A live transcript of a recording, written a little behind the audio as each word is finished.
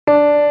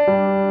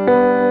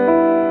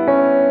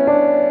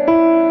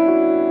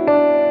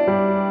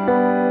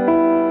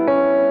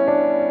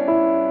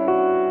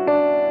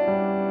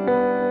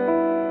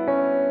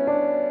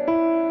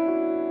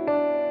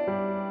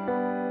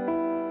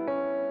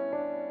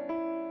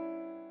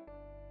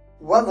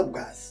What's up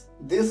guys,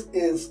 this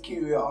is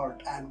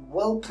Qurioarte and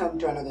welcome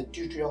to another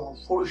tutorial on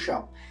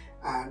Photoshop.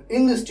 And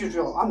in this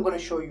tutorial I'm going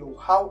to show you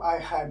how I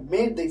have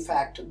made the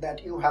effect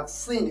that you have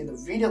seen in the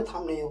video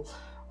thumbnail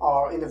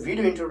or in the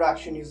video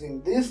introduction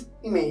using this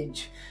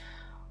image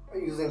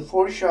using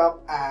Photoshop.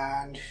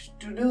 And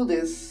to do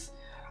this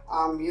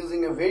I'm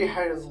using a very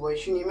high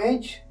resolution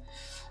image.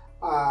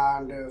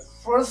 And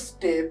first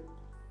step,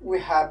 we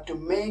have to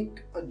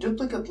make a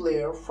duplicate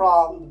layer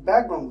from the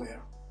background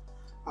layer.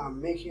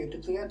 I'm making a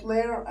duplicate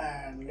layer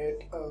and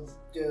let us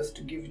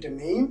just give it a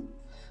name,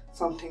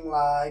 something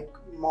like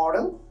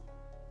model,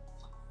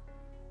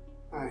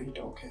 and hit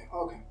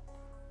OK.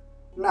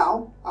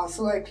 Now I'm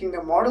selecting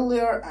the model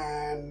layer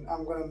and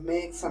I'm going to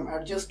make some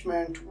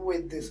adjustment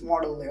with this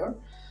model layer.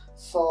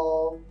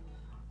 So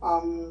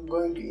I'm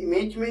going to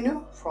image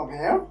menu from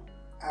here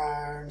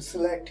and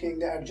selecting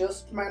the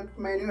adjustment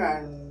menu,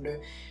 and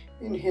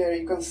in here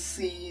you can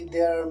see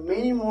there are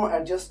many more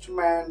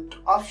adjustment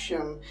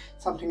options,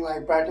 something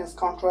like brightness,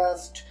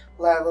 contrast,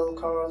 level,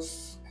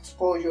 colors,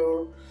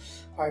 exposure,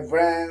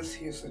 vibrance,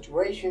 hue,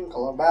 saturation,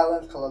 color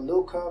balance, color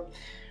lookup,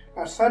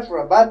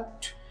 etc.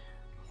 But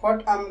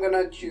what I'm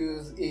gonna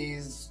choose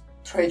is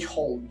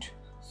threshold.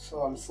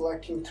 So I'm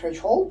selecting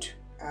threshold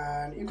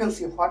and you can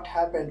see what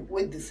happened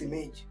with this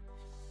image.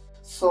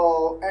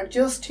 So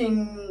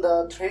adjusting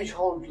the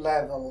threshold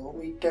level,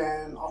 we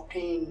can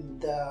obtain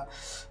the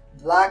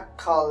black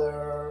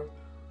color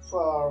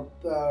for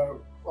the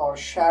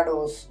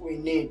shadows we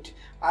need.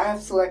 I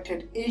have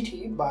selected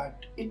 80,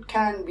 but it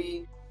can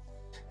be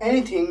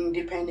anything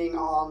depending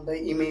on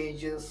the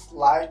images,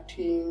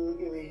 lighting,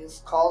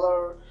 images,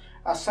 color,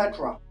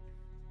 etc.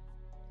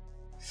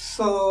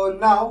 So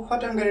now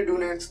what I'm going to do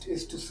next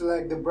is to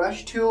select the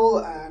brush tool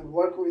and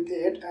work with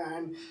it.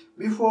 And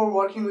before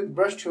working with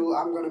brush tool,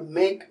 I'm going to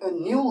make a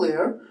new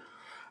layer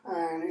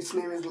and its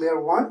name is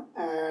layer 1,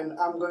 and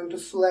I'm going to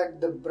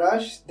select the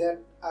brush that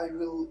I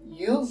will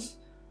use,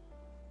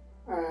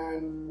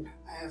 and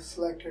I have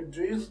selected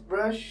this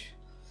brush.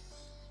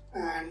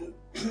 And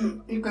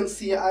you can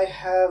see I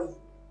have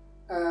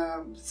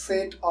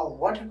set a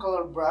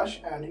watercolor brush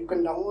and you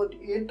can download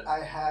it. I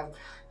have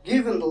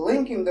given the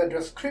link in the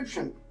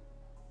description.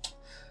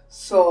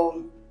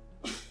 So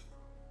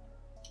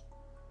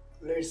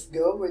let's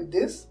go with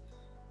this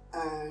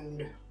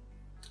and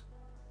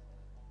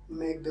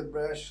make the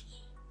brush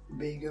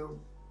bigger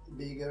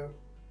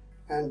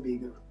and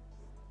bigger.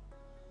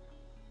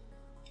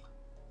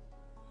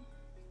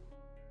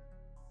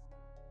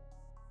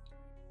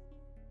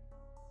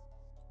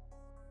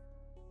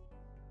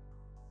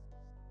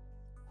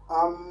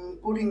 I'm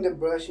putting the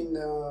brush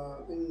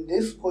in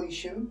this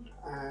position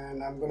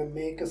and I'm going to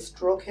make a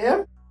stroke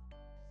here.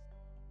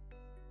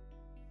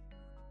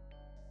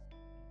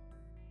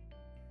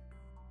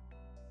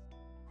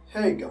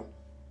 Here you go.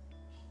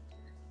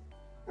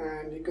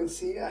 And you can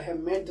see I have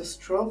made the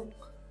stroke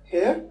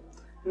here.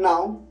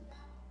 Now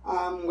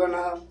I'm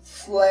gonna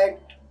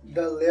select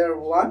the layer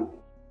 1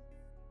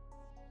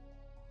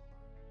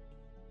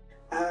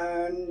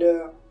 and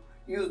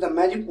use the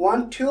magic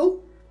wand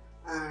tool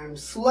and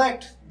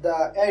select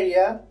the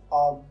area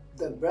of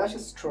the brush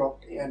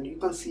stroke, and you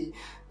can see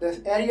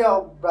the area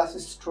of brush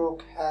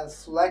stroke has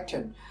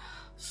selected.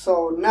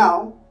 So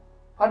now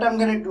what I'm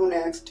gonna do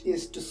next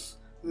is to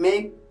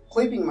make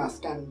clipping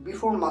mask, and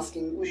before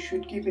masking we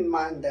should keep in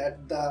mind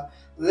that the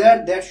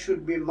layer that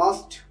should be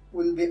masked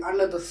will be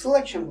under the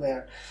selection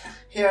layer.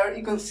 Here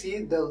you can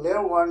see the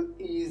layer 1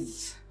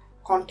 is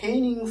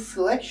containing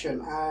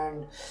selection,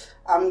 and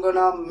I'm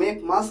gonna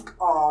make mask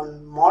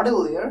on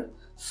model layer,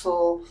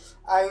 so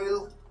I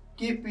will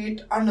keep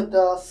it under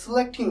the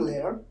selecting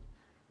layer,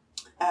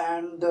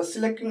 and the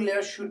selecting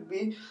layer should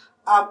be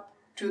up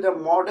to the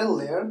model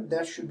layer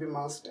that should be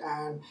masked.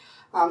 And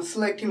I'm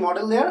selecting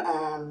model layer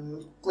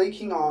and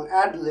clicking on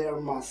add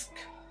layer mask,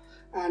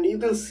 and you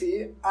can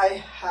see I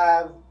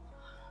have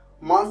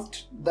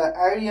masked the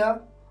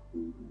area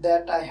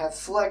that I have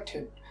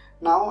selected.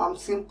 Now I'm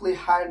simply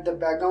hide the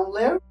background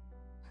layer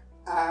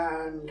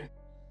and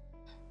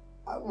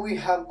we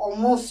have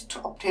almost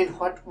obtained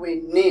what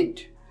we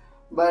need.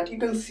 But you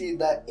can see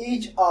the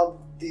edge of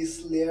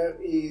this layer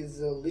is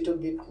a little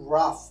bit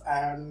rough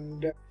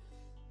and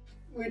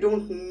we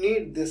don't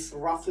need this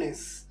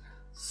roughness.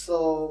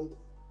 So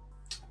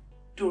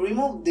to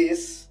remove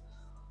this,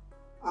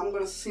 I'm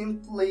going to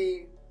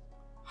simply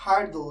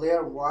hide the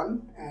layer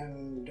 1,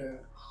 and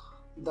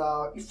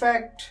the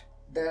effect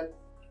that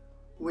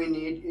we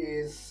need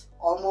is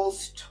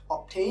almost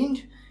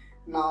obtained.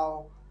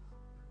 Now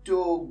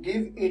to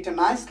give it a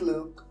nice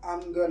look,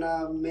 I'm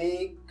gonna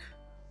make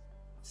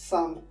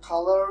some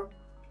color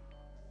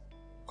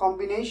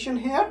combination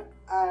here,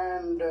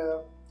 and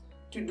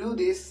to do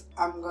this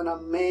I'm gonna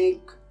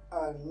make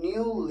a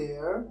new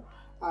layer.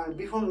 And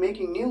before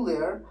making new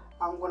layer,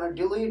 I'm gonna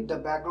delete the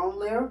background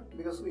layer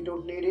because we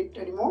don't need it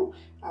anymore,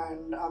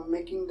 and I'm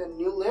making the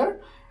new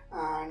layer,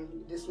 and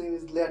this name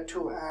is layer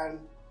 2, and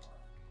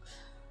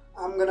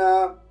I'm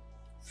gonna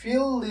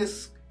fill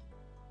this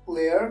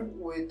layer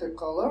with the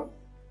color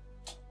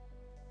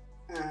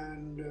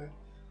and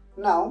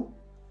Now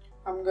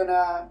I'm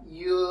gonna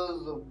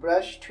use the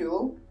brush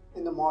tool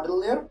in the model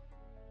layer,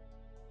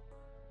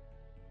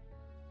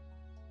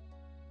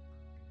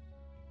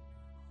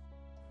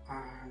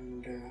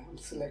 and I've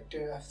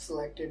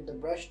selected the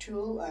brush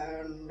tool,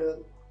 and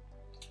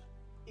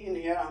in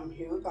here I'm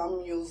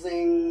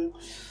using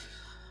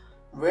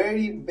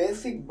very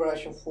basic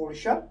brush of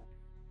Photoshop.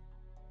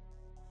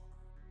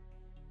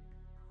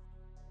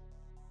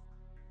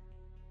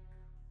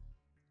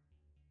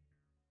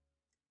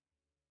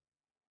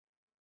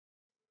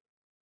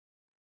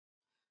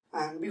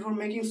 And before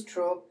making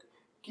stroke,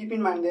 keep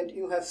in mind that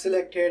you have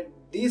selected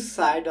this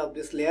side of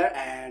this layer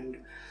and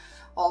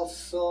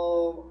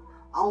also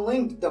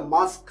unlink the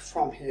mask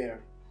from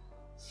here.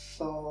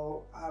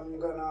 So I'm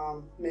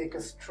gonna make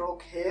a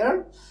stroke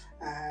here,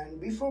 and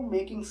before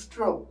making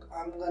stroke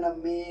I'm gonna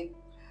make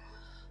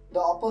the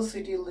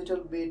opacity a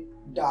little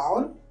bit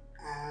down,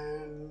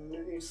 and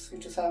it's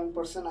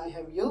 57% I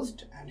have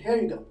used, and here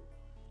you go.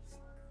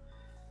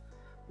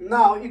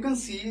 Now you can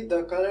see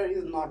the color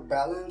is not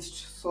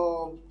balanced,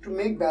 so to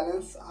make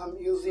balance I'm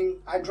using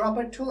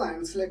eyedropper tool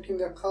and selecting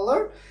the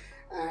color,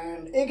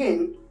 and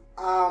again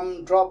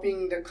I'm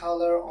dropping the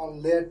color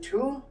on layer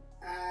 2,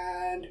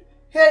 and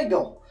here you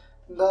go.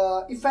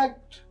 The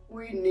effect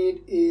we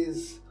need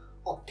is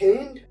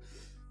obtained,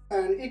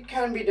 and it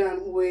can be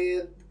done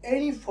with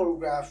any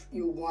photograph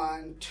you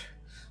want,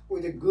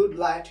 with a good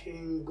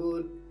lighting,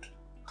 good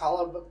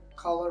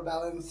color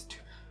balanced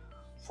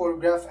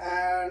photograph.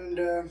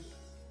 And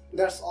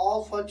that's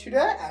all for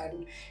today,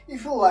 and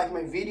if you like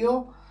my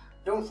video,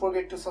 don't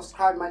forget to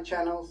subscribe my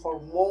channel for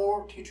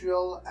more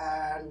tutorial,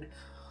 and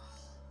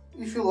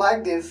if you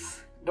like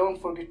this,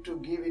 don't forget to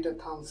give it a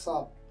thumbs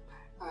up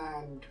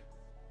and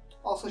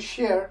also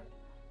share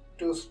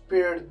to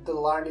spread the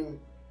learning.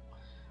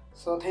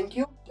 So thank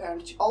you,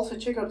 and also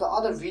check out the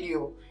other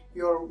video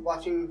you're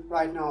watching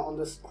right now on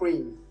the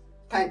screen.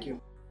 Thank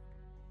you.